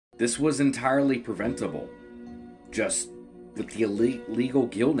This was entirely preventable. Just with the illegal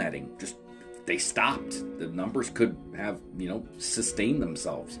gill netting, just they stopped. The numbers could have, sustained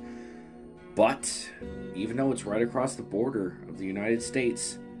themselves. But even though it's right across the border of the United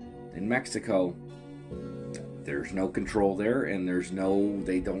States in Mexico, there's no control there, and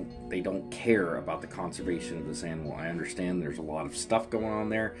they don't care about the conservation of this animal. I understand there's a lot of stuff going on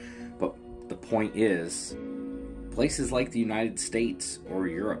there, but the point is, places like the United States or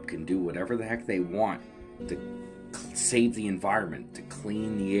Europe can do whatever the heck they want to save the environment, to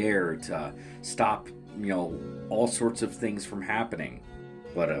clean the air, to stop, all sorts of things from happening.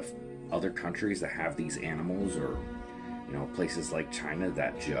 But if other countries that have these animals, or, places like China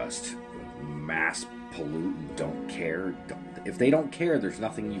that just mass pollute and don't care, if they don't care, there's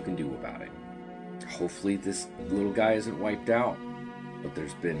nothing you can do about it. Hopefully this little guy isn't wiped out, but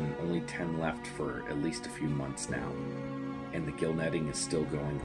there's been only 10 left for at least a few months now, and the gill netting is still going